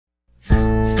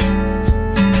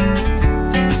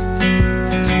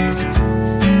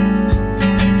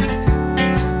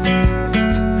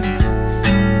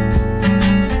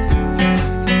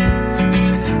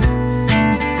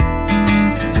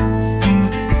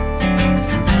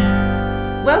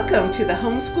Welcome to the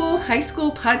Homeschool High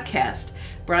School Podcast,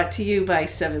 brought to you by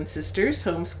Seven Sisters,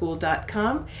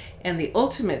 homeschool.com, and the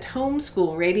Ultimate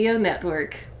Homeschool Radio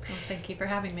Network. Well, thank you for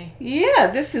having me.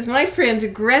 Yeah, this is my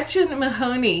friend Gretchen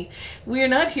Mahoney. We're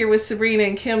not here with Sabrina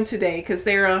and Kim today because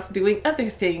they're off doing other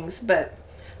things, but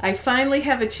I finally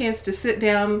have a chance to sit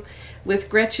down with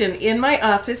Gretchen in my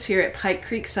office here at Pike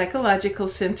Creek Psychological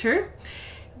Center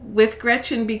with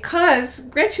Gretchen because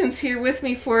Gretchen's here with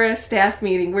me for a staff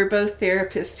meeting. We're both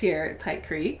therapists here at Pike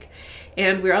Creek,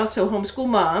 and we're also homeschool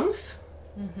moms.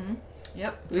 Mm-hmm.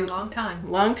 Yep, for a long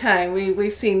time. Long time.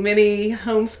 We've seen many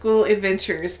homeschool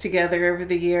adventures together over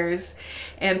the years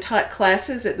and taught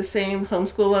classes at the same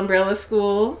homeschool umbrella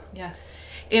school. Yes.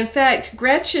 In fact,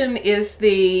 Gretchen is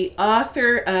the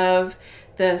author of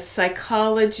the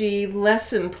Psychology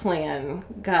Lesson Plan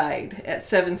Guide at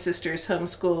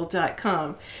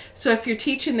sevensistershomeschool.com. So if you're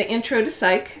teaching the Intro to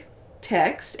Psych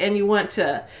text and you want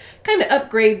to kind of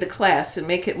upgrade the class and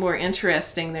make it more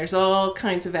interesting, there's all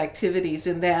kinds of activities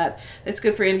in that. It's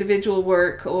good for individual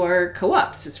work or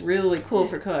co-ops. It's really cool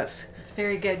for co-ops. It's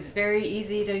very good. Very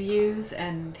easy to use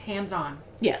and hands-on.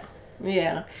 Yeah.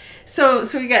 So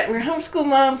we're homeschool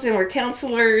moms and we're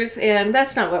counselors, and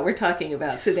that's not what we're talking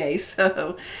about today.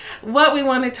 So what we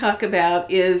want to talk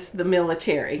about is the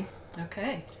military.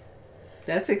 Okay.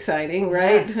 That's exciting,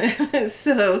 right? Yes.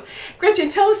 So, Gretchen,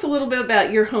 tell us a little bit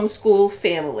about your homeschool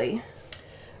family.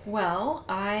 Well,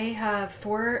 I have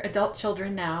 4 adult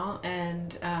children now,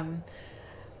 and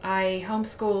I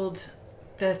homeschooled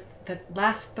the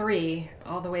last 3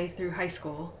 all the way through high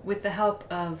school with the help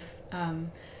of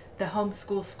the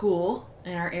homeschool school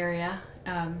in our area.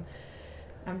 I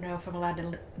don't know if I'm allowed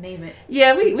to name it.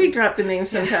 Yeah, we drop the name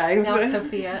sometimes. Yeah,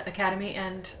 Sophia Academy,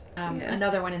 and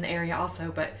another one in the area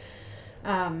also. But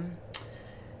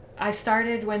I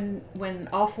started when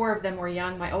all 4 of them were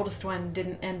young. My oldest one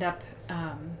didn't end up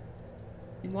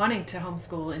wanting to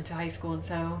homeschool into high school, and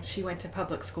so she went to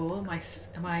public school.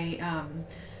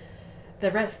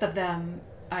 The rest of them,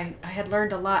 I had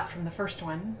learned a lot from the first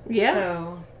one. Yeah.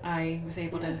 So I was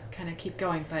able to kind of keep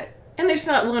going, but. And there's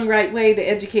not one right way to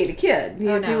educate a kid.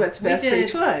 You do what's best for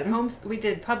each one. We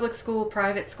did public school,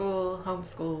 private school,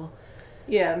 homeschool.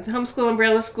 Yeah, homeschool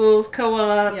umbrella schools,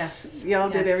 co-ops. Yes.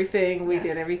 Y'all did everything. We Yes.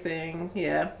 did everything.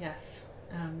 Yeah. Yes.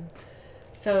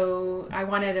 So I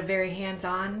wanted a very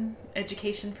hands-on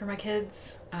education for my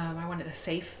kids. I wanted a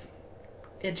safe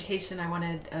education. I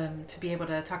wanted to be able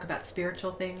to talk about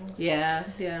spiritual things. Yeah.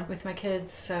 With my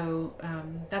kids. So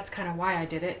that's kind of why I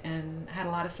did it, and I had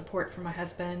a lot of support from my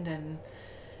husband, and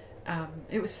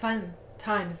it was fun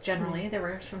times generally. There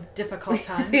were some difficult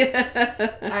times.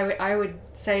 Yeah. I would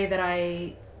say that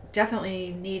I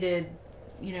definitely needed,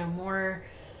 more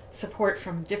support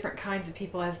from different kinds of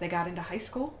people as they got into high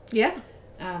school. Yeah.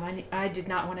 I did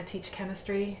not want to teach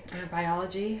chemistry or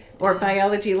biology. Or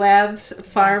biology labs,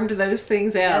 farmed those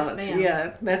things out. Yes, ma'am.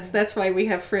 Yeah, that's why we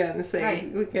have friends.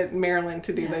 Right. We get Marilyn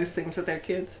to do those things with their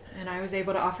kids. And I was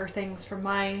able to offer things from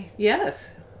my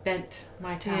bent,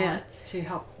 my talents to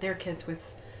help their kids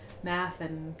with math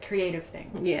and creative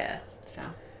things. Yeah. So.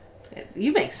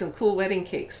 You make some cool wedding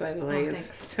cakes, by the way. Oh,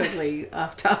 it's totally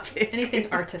off topic.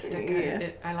 Anything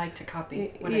artistic, I like to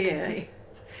copy what I can see.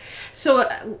 So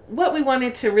what we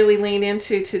wanted to really lean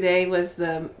into today was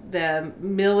the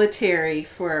military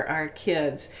for our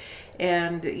kids.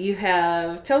 And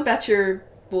tell about your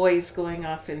boys going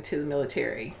off into the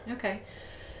military. Okay.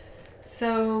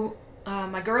 So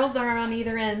my girls are on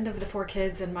either end of the 4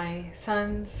 kids, and my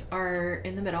sons are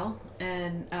in the middle.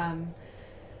 And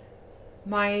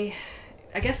I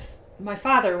guess my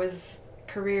father was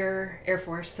career Air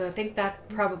Force, so I think that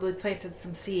probably planted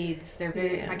some seeds.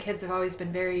 My kids have always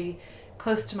been very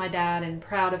close to my dad and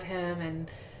proud of him,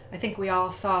 and I think we all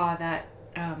saw that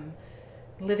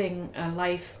living a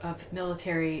life of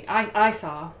military, I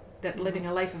saw that living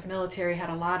a life of military had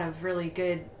a lot of really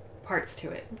good parts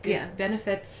to it. Good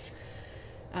benefits,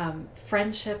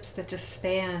 friendships that just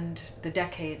spanned the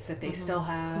decades that they still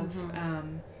have.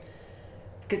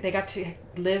 They got to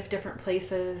live different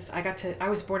places. I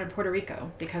was born in Puerto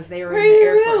Rico because they were in the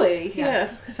Air Force. Really?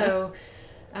 Yes. Yeah. So,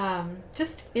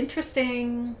 just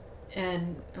interesting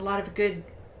and a lot of good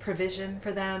provision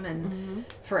for them and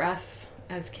for us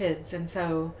as kids. And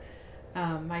so,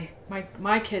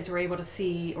 my kids were able to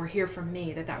see or hear from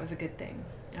me that was a good thing.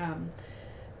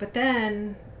 But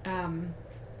then,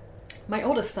 my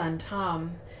oldest son,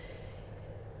 Tom,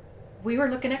 we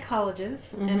were looking at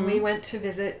colleges, and we went to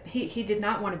visit. He did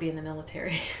not want to be in the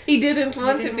military. He didn't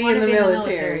want to be in the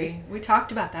military. We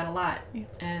talked about that a lot,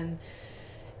 and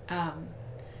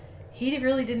he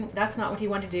really didn't, that's not what he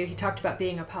wanted to do. He talked about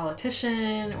being a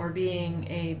politician or being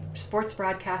a sports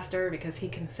broadcaster because he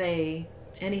can say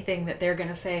anything that they're going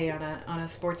to say on a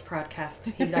sports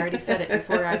broadcast. He's already said it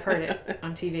before I've heard it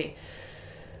on TV.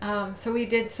 So we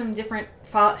did some different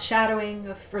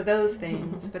shadowing for those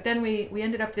things. But then we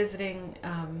ended up visiting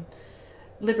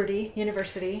Liberty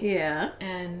University. Yeah.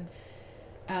 And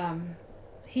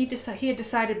he had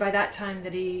decided by that time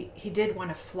that he did want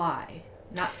to fly.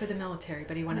 Not for the military,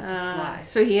 but he wanted to fly.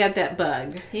 So he had that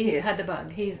bug. He had the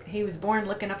bug. He was born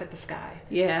looking up at the sky.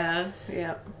 Yeah,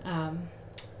 yeah.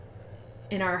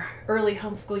 In our early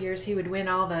homeschool years, he would win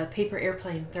all the paper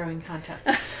airplane throwing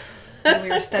contests when we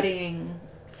were studying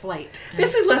flight.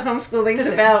 This is what homeschooling's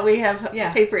about. We have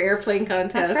paper airplane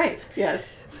contests. That's right.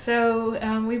 Yes.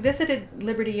 So we visited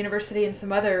Liberty University and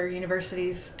some other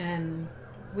universities, and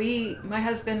my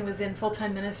husband was in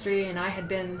full-time ministry and I had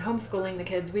been homeschooling the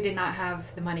kids. We did not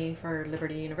have the money for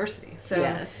Liberty University.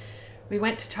 So we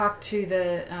went to talk to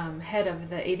the head of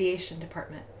the aviation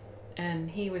department, and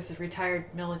he was a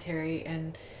retired military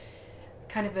and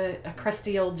kind of a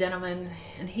crusty old gentleman.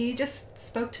 And he just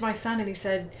spoke to my son and he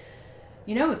said,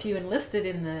 if you enlisted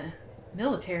in the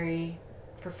military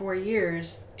for 4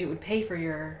 years, it would pay for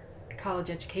your college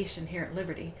education here at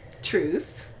Liberty.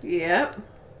 Truth. Yep.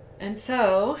 And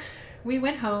so we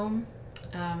went home.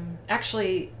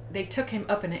 Actually, they took him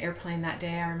up in an airplane that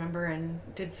day, I remember, and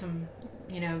did some,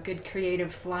 good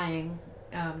creative flying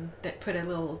that put a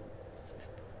little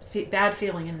bad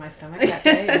feeling in my stomach that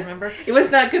day, I remember. It was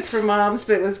not good for moms,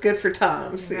 but it was good for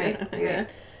Toms. Right, yeah. Right.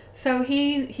 So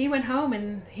he went home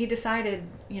and he decided,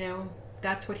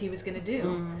 that's what he was going to do.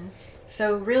 Mm.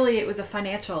 So really it was a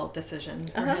financial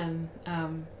decision for him.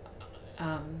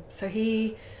 So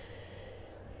he...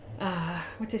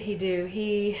 what did he do?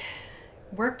 He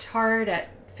worked hard at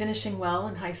finishing well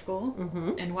in high school.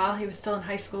 Mm-hmm. And while he was still in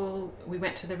high school, we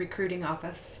went to the recruiting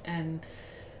office and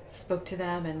spoke to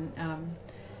them. And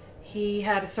he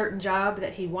had a certain job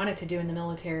that he wanted to do in the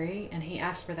military, and he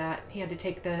asked for that. He had to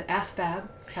take the ASVAB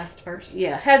test first.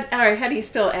 Yeah. All right. How do you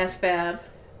spell ASVAB?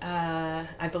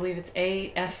 I believe it's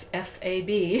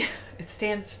ASFAB. It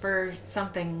stands for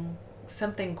something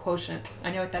quotient.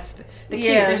 I know that's the Q.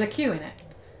 There's a Q in it.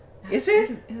 Is there?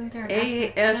 Isn't there an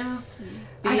ASVAB?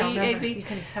 I don't remember. You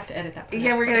can have to edit that.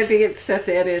 Yeah, we're going to get set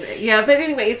to edit. Yeah, but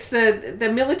anyway, it's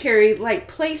the military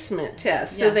placement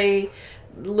test. So they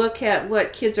look at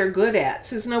what kids are good at.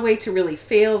 So there's no way to really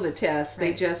fail the test. Right.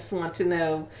 They just want to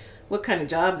know what kind of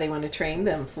job they want to train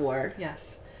them for.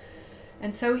 Yes.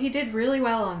 And so he did really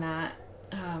well on that.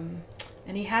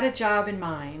 And he had a job in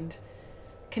mind,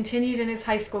 continued in his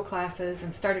high school classes,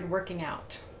 and started working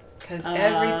out. Because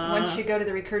once you go to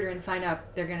the recruiter and sign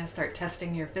up, they're going to start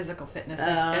testing your physical fitness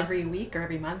every week or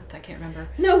every month. I can't remember.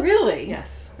 No, really?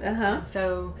 Yes.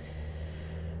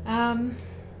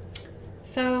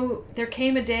 So there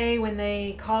came a day when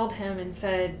they called him and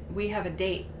said, we have a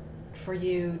date for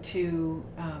you to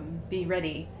be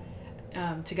ready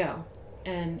to go.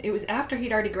 And it was after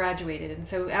he'd already graduated. And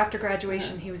so after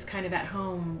graduation, he was kind of at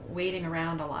home waiting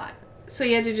around a lot. So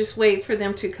you had to just wait for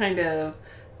them to kind of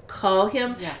call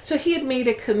him? Yes. So he had made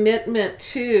a commitment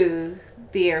to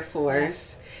the Air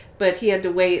Force, but he had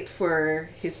to wait for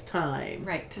his time.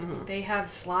 Right. Mm-hmm. They have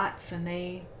slots, and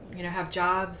they, have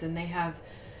jobs, and they have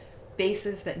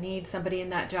bases that need somebody in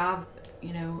that job,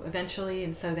 eventually.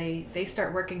 And so they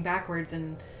start working backwards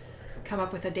and come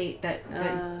up with a date that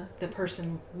the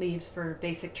person leaves for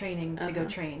basic training to go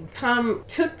train. Tom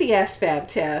took the ASVAB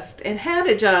test and had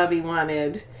a job he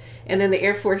wanted. And then the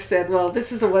Air Force said, well,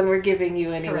 this is the one we're giving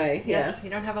you anyway. Correct. Yes,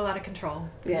 you don't have a lot of control.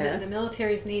 Yeah. The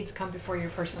military's needs come before your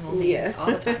personal needs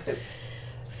all the time.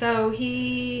 So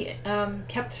he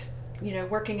kept,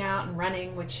 working out and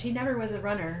running, which he never was a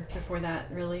runner before that,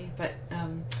 really. But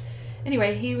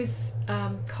anyway, he was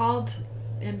called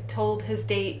and told his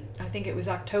date. I think it was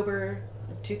October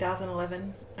of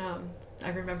 2011. I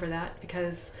remember that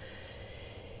because...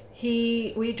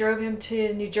 We drove him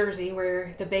to New Jersey,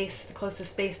 where the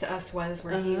closest base to us was,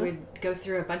 where he would go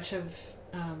through a bunch of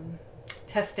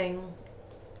testing.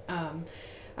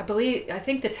 I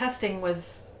think the testing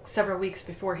was several weeks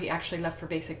before he actually left for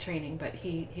basic training, but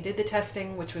he did the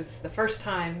testing, which was the first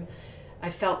time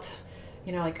I felt,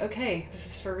 okay, this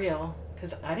is for real,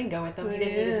 because I didn't go with him. He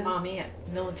didn't need his mommy at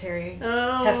military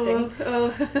testing.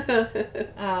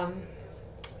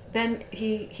 Then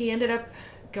he ended up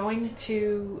going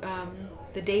to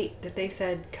the date that they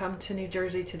said, come to New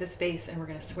Jersey to this base and we're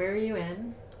going to swear you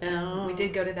in. We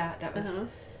did go to that. That was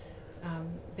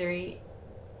very,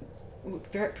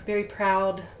 very, very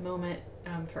proud moment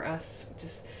for us.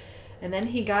 And then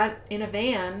he got in a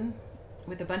van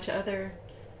with a bunch of other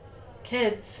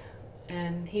kids,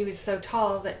 and he was so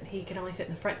tall that he could only fit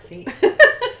in the front seat.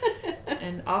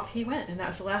 And off he went, and that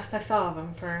was the last I saw of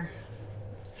him for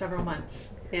several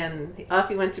months. And off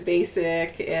he went to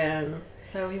basic, and...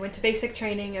 So he went to basic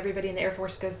training. Everybody in the Air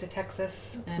Force goes to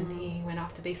Texas, and he went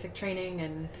off to basic training,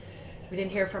 and we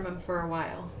didn't hear from him for a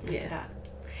while after that.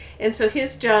 And so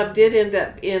his job did end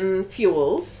up in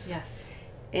fuels. Yes.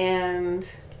 And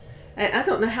I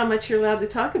don't know how much you're allowed to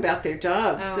talk about their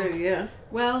jobs. So yeah.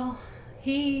 Well,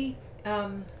 he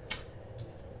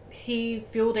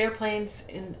fueled airplanes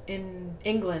in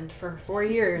England for 4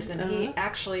 years, and he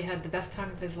actually had the best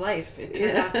time of his life. It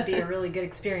turned out to be a really good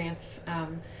experience.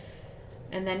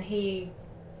 And then he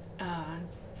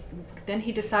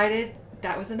decided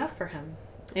that was enough for him.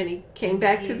 And he came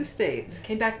back to the States.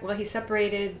 Came back. Well, he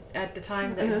separated at the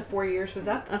time that his 4 years was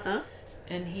up.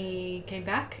 And he came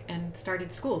back and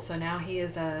started school. So now he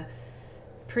is a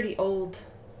pretty old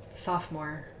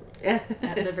sophomore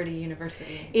at Liberty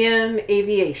University. In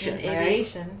aviation, In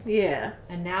aviation. Right? Yeah.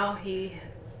 And now he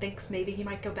thinks maybe he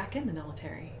might go back in the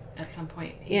military at some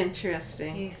point.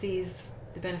 Interesting. He sees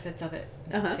the benefits of it,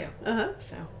 too.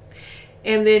 So.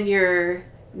 And then your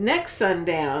next son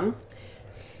down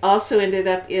also ended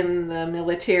up in the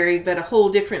military, but a whole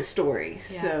different story.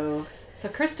 Yeah. So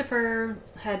Christopher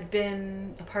had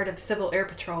been a part of Civil Air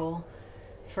Patrol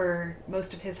for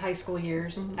most of his high school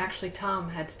years. Actually, Tom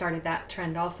had started that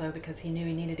trend also because he knew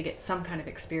he needed to get some kind of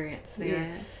experience there.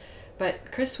 Yeah.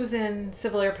 But Chris was in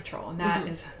Civil Air Patrol, and that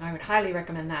is, I would highly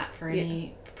recommend that for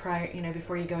any prior,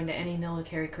 before you go into any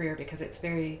military career, because it's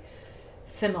very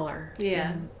similar.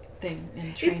 Yeah. Thing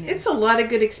in training. It's a lot of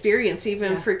good experience,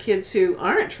 even for kids who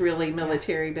aren't really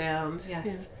military bound.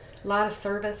 Yes. A lot of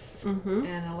service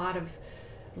and a lot of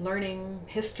learning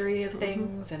history of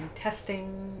things and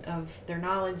testing of their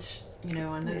knowledge,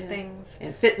 on those things.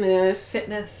 And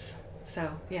fitness.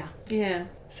 So, yeah. Yeah.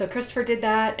 So Christopher did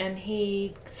that, and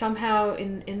he somehow,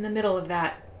 in the middle of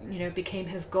that, became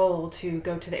his goal to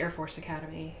go to the Air Force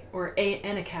Academy, or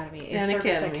an academy, a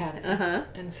service academy.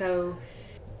 And so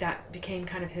that became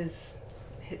kind of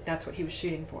that's what he was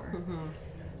shooting for.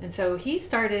 And so he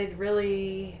started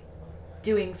really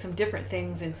doing some different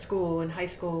things in school, in high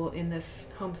school, in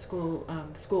this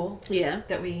homeschool school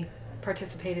that we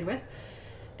participated with.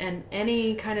 And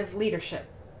any kind of leadership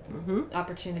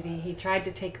opportunity, he tried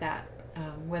to take that,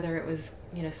 whether it was,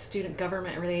 student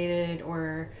government related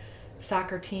or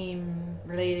soccer team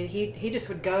related. He just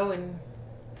would go and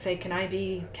say, can I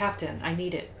be captain? I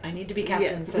need it. I need to be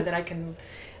captain so that I can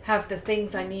have the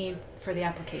things I need for the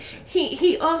application.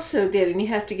 He also did, and you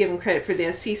have to give him credit for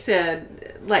this. He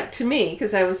said, like, to me,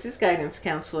 because I was his guidance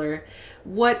counselor,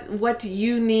 what do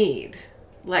you need?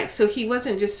 Like, so he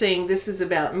wasn't just saying, this is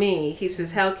about me. He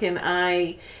says, how can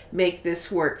I make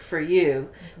this work for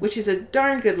you? Which is a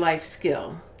darn good life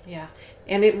skill. Yeah.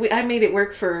 And I made it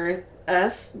work for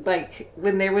us. Like,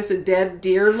 when there was a dead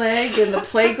deer leg in the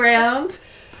playground,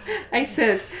 I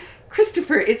said,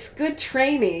 Christopher, it's good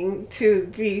training to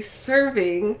be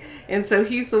serving. And so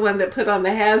he's the one that put on the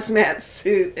hazmat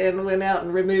suit and went out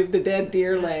and removed the dead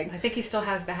deer leg. I think he still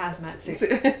has the hazmat suit.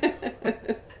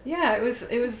 Yeah, it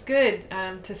was good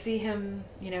to see him,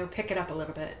 pick it up a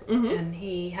little bit. And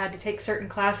he had to take certain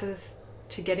classes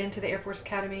to get into the Air Force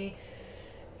Academy.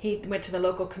 He went to the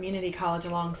local community college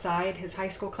alongside his high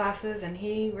school classes, and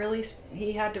he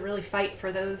had to really fight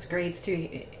for those grades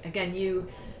too. Again, you,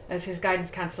 as his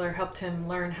guidance counselor, helped him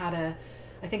learn how to,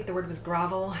 I think the word was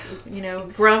grovel,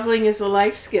 Groveling is a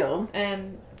life skill.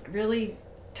 And really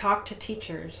talk to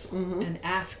teachers and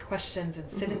ask questions and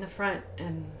sit in the front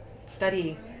and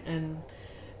study and,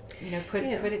 put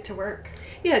it to work.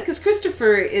 Yeah, because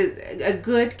Christopher is a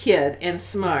good kid and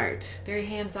smart. Very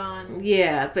hands-on.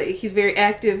 Yeah, but he's a very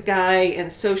active guy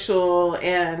and social,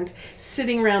 and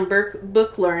sitting around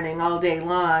book learning all day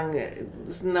long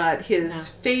was not his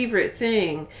favorite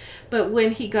thing. But when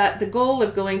he got the goal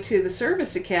of going to the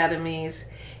service academies,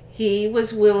 he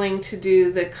was willing to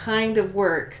do the kind of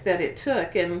work that it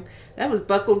took, and that was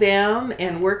buckle down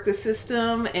and work the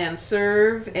system and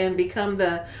serve and become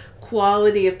the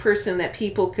quality of person that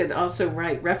people could also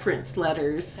write reference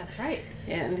letters. That's right.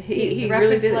 And the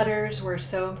reference letters were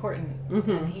so important,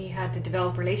 and he had to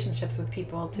develop relationships with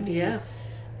people to be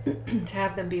to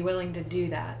have them be willing to do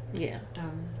that. Yeah.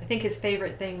 I think his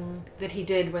favorite thing that he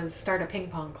did was start a ping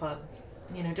pong club.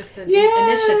 Just an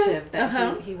initiative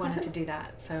that he wanted to do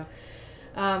that. So,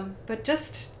 but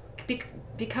just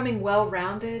becoming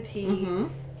well-rounded,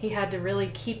 he had to really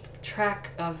keep track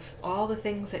of all the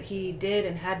things that he did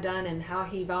and had done and how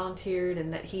he volunteered,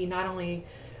 and that he not only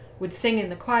would sing in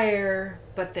the choir,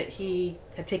 but that he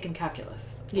had taken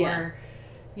calculus. Or,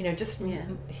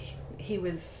 he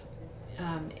was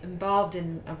involved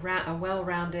in a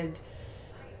well-rounded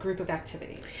group of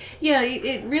activities. Yeah,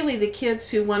 it really, the kids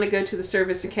who want to go to the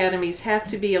service academies have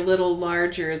to be a little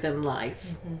larger than life.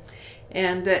 Mm-hmm.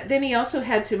 And then he also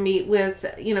had to meet with,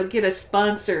 get a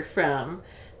sponsor from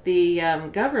the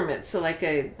government. So like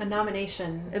a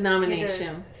nomination. A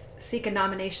nomination. Seek a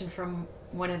nomination from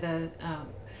one of the,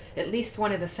 at least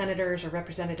one of the senators or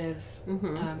representatives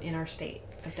in our state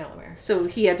of Delaware. So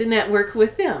he had to network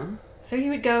with them. So he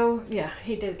would go,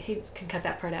 he did. He can cut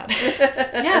that part out.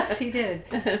 Yes, he did.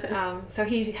 So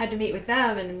he had to meet with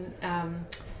them, and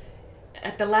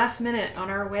at the last minute on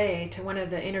our way to one of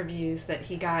the interviews that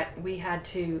he got, we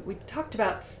talked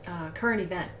about current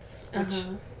events,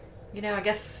 which, I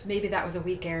guess maybe that was a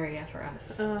weak area for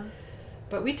us.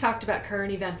 But we talked about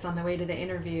current events on the way to the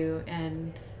interview,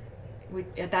 and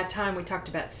at that time we talked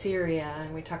about Syria,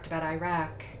 and we talked about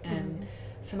Iraq, and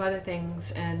some other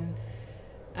things, and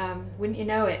wouldn't you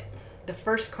know it, the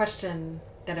first question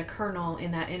that a colonel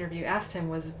in that interview asked him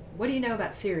was, "What do you know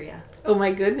about Syria?" Oh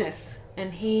my goodness.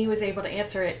 And he was able to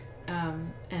answer it,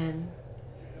 and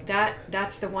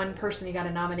that's the one person he got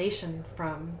a nomination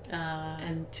from,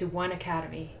 and to one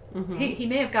academy. Mm-hmm. He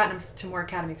may have gotten him to more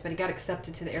academies, but he got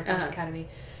accepted to the Air Force Academy.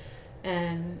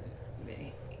 And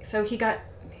so he got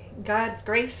God's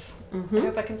grace, I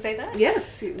hope I can say that.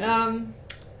 Yes.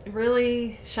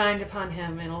 Really shined upon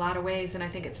him in a lot of ways, and I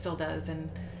think it still does. And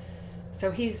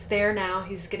so he's there now.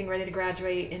 He's getting ready to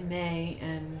graduate in May,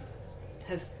 and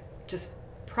has just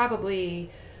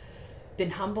probably been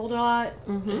humbled a lot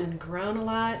and grown a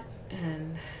lot,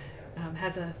 and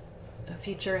has a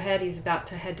future ahead. He's about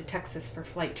to head to Texas for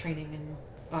flight training in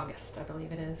August, I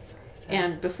believe it is. So.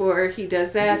 And before he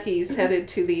does that, he's headed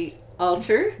to the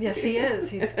altar. Yes, he is.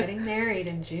 He's getting married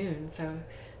in June, so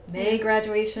May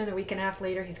graduation, a week and a half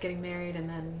later he's getting married, and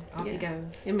then off he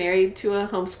goes. And married to a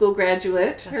homeschool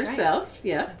graduate herself. Right.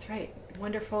 Yeah. That's right.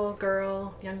 Wonderful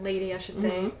girl, young lady, I should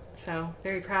say. So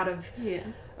very proud of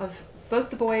both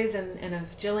the boys and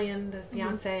of Jillian, the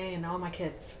fiance, and all my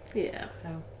kids. Yeah.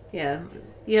 So yeah,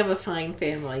 you have a fine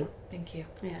family. Thank you.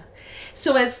 Yeah.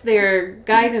 So as their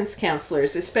guidance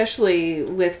counselors, especially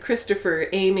with Christopher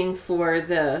aiming for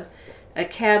the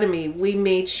academy, we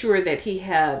made sure that he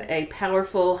had a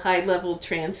powerful high-level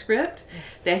transcript,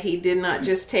 that he did not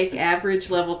just take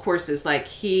average-level courses. Like,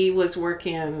 he was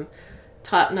working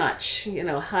top-notch,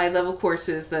 high-level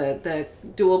courses, the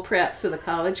dual prep, so the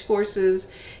college courses,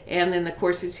 and then the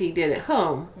courses he did at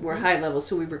home were high-level.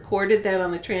 So we recorded that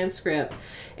on the transcript.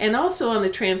 And also on the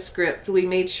transcript, we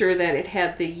made sure that it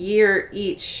had the year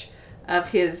each of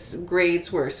his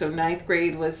grades were. So 9th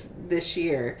grade was this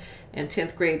year, and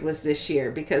 10th grade was this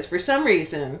year, because for some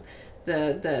reason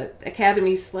the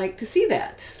academies like to see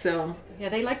that. So yeah,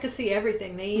 they like to see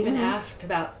everything. They even asked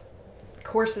about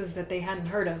courses that they hadn't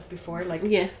heard of before. Like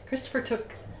Christopher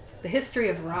took the history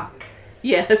of rock.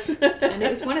 Yes. And it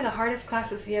was one of the hardest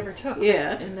classes he ever took.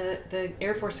 Yeah. And the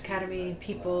Air Force Academy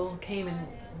people came and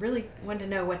really wanted to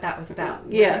know what that was about.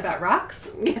 Was it about rocks?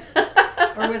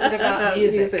 Or was it about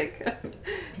music?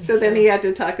 So then he had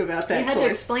to talk about that. He had to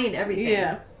explain everything.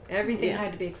 Yeah. Everything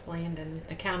had to be explained and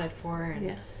accounted for,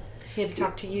 and he had to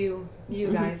talk to you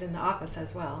guys in the office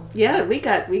as well. So. Yeah, we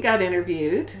got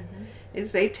interviewed.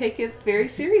 Is they take it very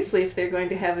seriously if they're going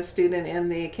to have a student in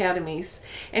the academies,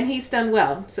 and he's done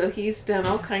well. So he's done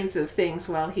all kinds of things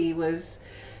while he was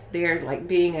there, like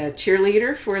being a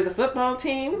cheerleader for the football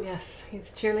team. Yes,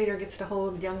 his cheerleader gets to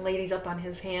hold young ladies up on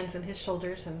his hands and his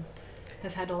shoulders, and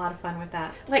has had a lot of fun with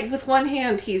that. Like with one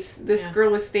hand, this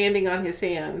girl is standing on his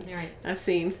hand. You're right. I've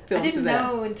seen films of that. I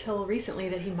didn't know until recently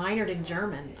that he minored in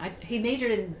German. He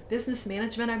majored in business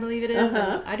management, I believe it is.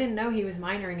 And I didn't know he was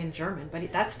minoring in German,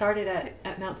 but that started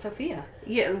at Mount Sophia.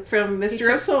 Yeah, from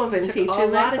Mr. O'Sullivan teaching that class.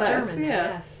 A lot of German. Yeah.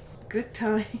 Yes. Good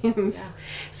times.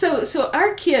 Yeah. So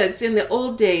our kids in the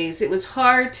old days, it was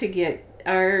hard to get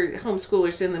our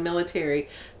homeschoolers in the military,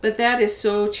 but that is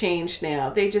so changed now.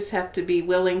 They just have to be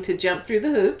willing to jump through the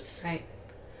hoops, right?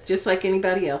 Just like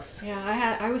anybody else.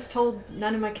 Yeah, I was told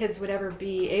none of my kids would ever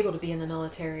be able to be in the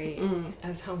military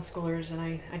as homeschoolers, and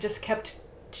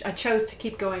I chose to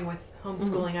keep going with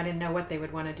homeschooling. I didn't know what they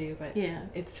would want to do, but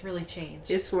it's really changed.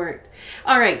 It's worked.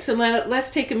 All right, so let's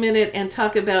take a minute and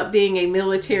talk about being a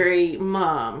military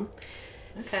mom.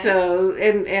 Okay. So,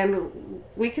 and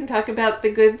we can talk about the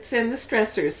goods and the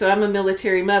stressors. So I'm a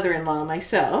military mother-in-law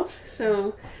myself.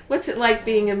 So what's it like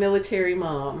being a military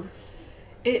mom?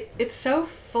 It's so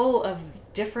full of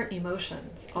different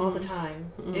emotions all the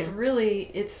time.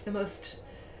 It's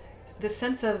the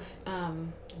sense of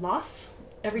loss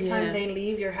every time they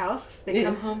leave your house. They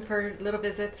come home for little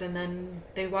visits and then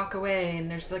they walk away and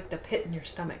there's like the pit in your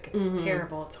stomach. It's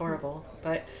terrible. It's horrible.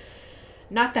 But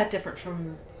not that different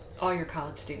from all your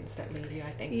college students that leave you,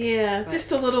 I think. Yeah, but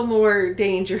just a little more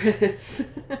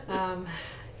dangerous.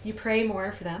 You pray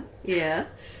more for them. Yeah.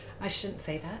 I shouldn't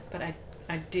say that, but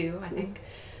I do, I think.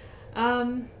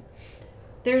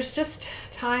 There's just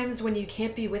times when you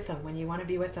can't be with them, when you want to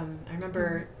be with them. I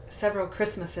remember several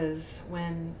Christmases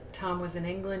when Tom was in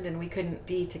England and we couldn't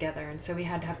be together, and so we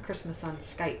had to have Christmas on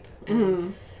Skype.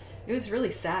 And it was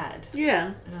really sad.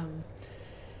 Yeah.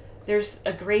 There's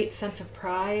a great sense of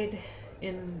pride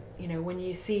in, when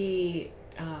you see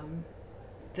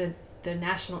the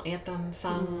national anthem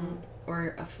sung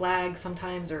or a flag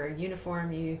sometimes or a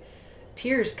uniform,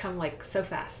 tears come like so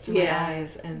fast to my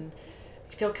eyes, and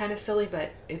you feel kind of silly,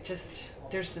 but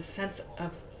there's this sense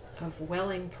of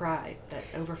welling pride that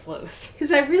overflows.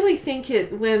 Because I really think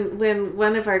when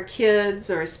one of our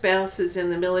kids or spouse is in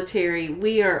the military,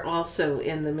 we are also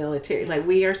in the military. Like,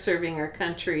 we are serving our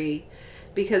country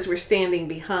because we're standing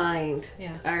behind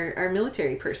our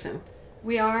military person.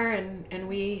 We are, and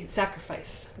we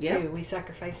sacrifice too. We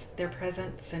sacrifice their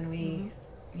presence, and we,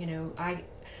 I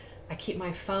keep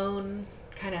my phone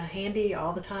kind of handy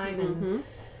all the time, and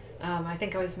I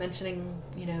think I was mentioning,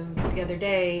 the other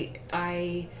day,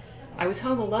 I was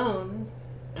home alone,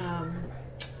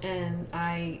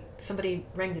 and somebody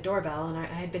rang the doorbell, and I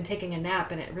had been taking a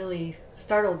nap, and it really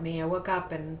startled me. I woke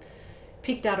up and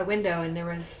peeked out a window, and there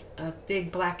was a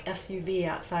big black SUV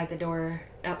outside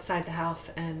the house,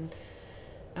 and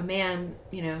a man,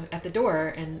 at the door,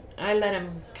 and I let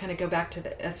him kind of go back to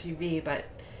the SUV, but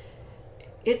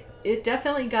it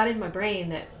definitely got in my brain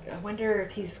that I wonder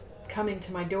if he's coming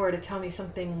to my door to tell me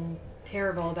something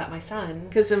terrible about my son.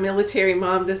 Because a military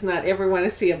mom does not ever want to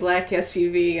see a black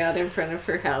SUV out in front of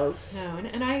her house. No,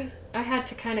 and I had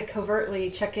to kind of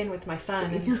covertly check in with my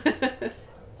son and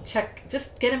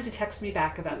just get him to text me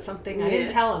back about something. I didn't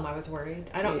tell him I was worried.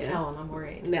 I don't tell him I'm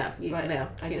worried. No,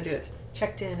 I just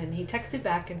checked in, and he texted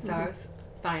back, and so I was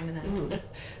fine. And then,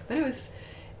 but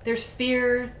there's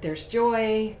fear, there's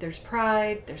joy, there's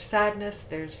pride, there's sadness,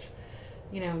 there's,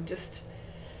 just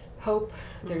hope,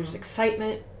 there's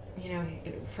excitement,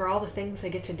 for all the things they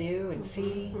get to do and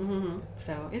see.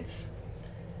 So it's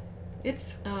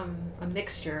a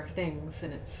mixture of things,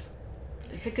 and it's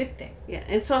a good thing. Yeah,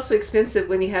 it's also expensive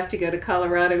when you have to go to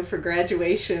Colorado for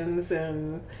graduations,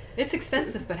 and it's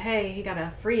expensive, but hey, he got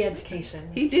a free education.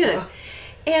 He did. So.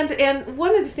 And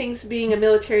one of the things being a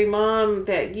military mom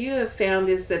that you have found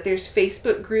is that there's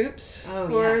Facebook groups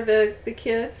for the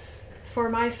kids. For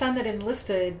my son that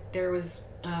enlisted, there was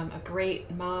a great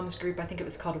moms group. I think it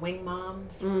was called Wing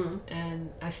Moms,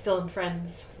 and I still am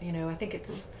friends. I think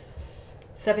it's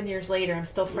 7 years later, I'm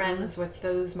still friends with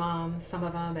those moms, some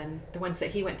of them, and the ones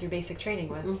that he went through basic training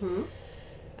with.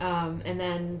 And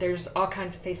then there's all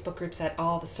kinds of Facebook groups at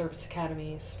all the service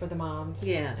academies for the moms.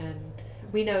 Yeah. And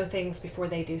we know things before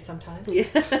they do sometimes.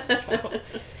 Yeah. So.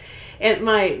 And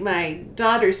my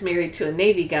daughter's married to a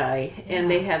Navy guy, and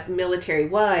they have military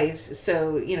wives,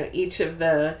 so, each of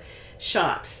the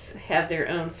shops have their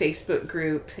own Facebook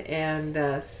group, and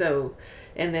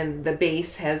and then the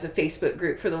base has a Facebook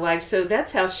group for the wives. So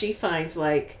that's how she finds,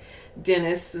 like,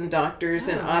 dentists and doctors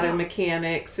and auto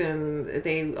mechanics, and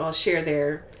they all share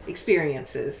their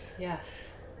experiences.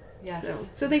 Yes.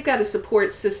 So they've got a support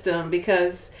system,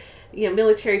 because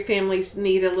military families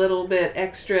need a little bit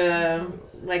extra,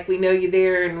 like, we know you're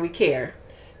there and we care.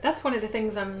 That's one of the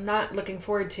things I'm not looking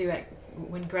forward to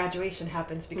when graduation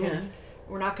happens, because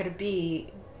we're not going to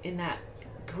be in that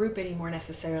group anymore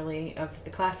necessarily of the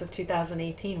class of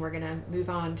 2018. We're going to move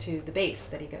on to the base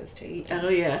that he goes to. Oh,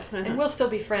 yeah. And we'll still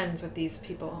be friends with these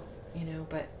people,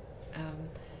 but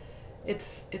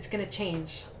it's going to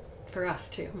change for us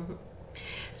too.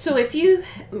 So if you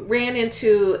ran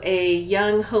into a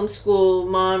young homeschool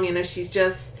mom, she's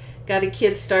just got a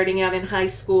kid starting out in high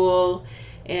school,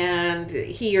 and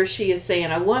he or she is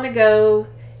saying, I want to go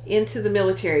into the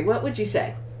military, what would you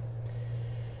say?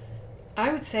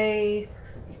 I would say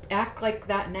act like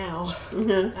that now.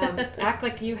 Act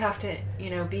like you have to,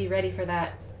 be ready for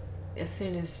that as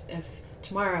soon as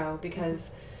tomorrow,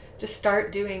 because just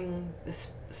start doing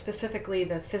specifically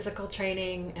the physical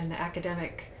training and the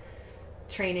academic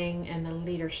training and the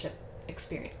leadership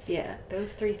experience. Yeah.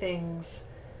 Those three things,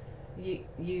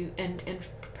 you and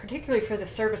particularly for the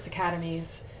service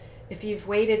academies, if you've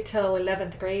waited till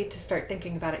 11th grade to start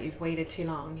thinking about it, you've waited too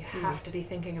long. You have to be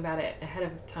thinking about it ahead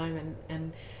of time,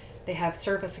 and they have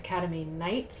service academy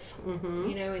nights,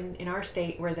 in our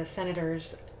state, where the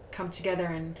senators come together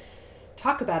and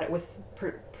talk about it with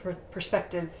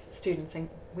prospective students, and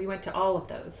we went to all of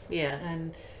those. Yeah.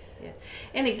 And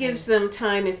it So- gives them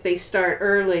time, if they start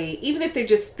early, even if they're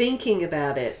just thinking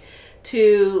about it,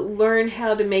 to learn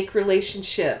how to make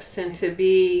relationships and to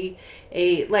be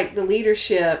like the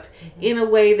leadership in a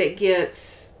way that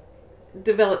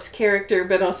develops character,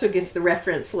 but also gets the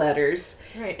reference letters,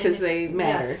 Right. because they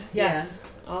matter. Yes.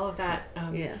 All of that.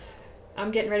 Yeah.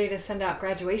 I'm getting ready to send out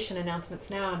graduation announcements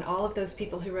now, and all of those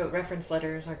people who wrote reference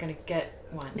letters are going to get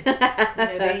one.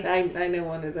 I know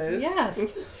one of those.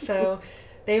 Yes. So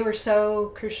they were so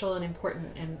crucial and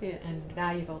important and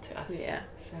valuable to us. Yeah.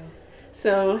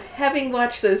 So having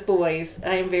watched those boys,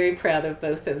 I am very proud of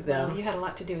both of them. well, you had a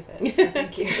lot to do with it, so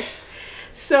thank you.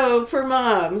 So for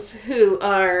moms who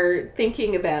are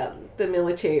thinking about the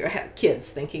military, or have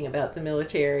kids thinking about the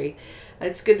military,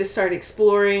 it's good to start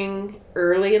exploring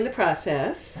early in the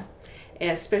process,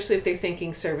 especially if they're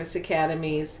thinking service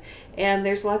academies. And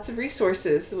there's lots of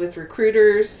resources with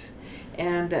recruiters,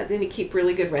 and then you keep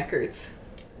really good records.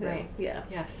 Right. Yeah.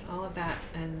 Yes, all of that,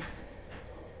 and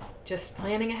just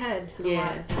planning ahead a Yeah.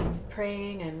 lot, and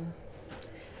praying, and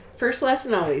First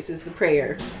lesson always is the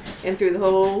prayer, and through the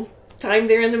whole time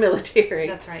they're in the military.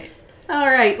 that's right. All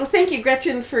right. Well, thank you,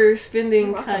 Gretchen, for spending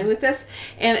You're welcome. time with us.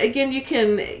 And again, you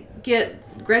can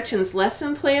get Gretchen's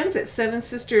lesson plans at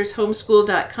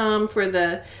sevensistershomeschool.com for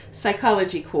the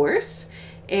psychology course.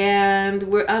 And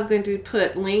I'm going to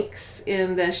put links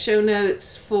in the show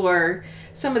notes for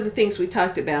some of the things we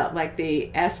talked about, like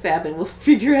the ASVAB, and we'll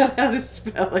figure out how to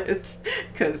spell it,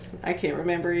 because I can't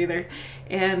remember either.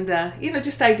 And,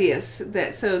 just ideas.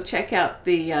 So check out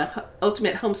the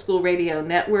Ultimate Homeschool Radio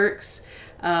Network's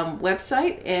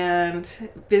website, and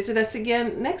visit us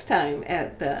again next time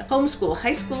at the Homeschool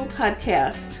High School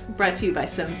Podcast, brought to you by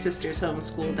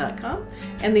SevenSistersHomeschool.com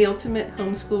and the Ultimate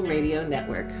Homeschool Radio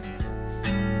Network.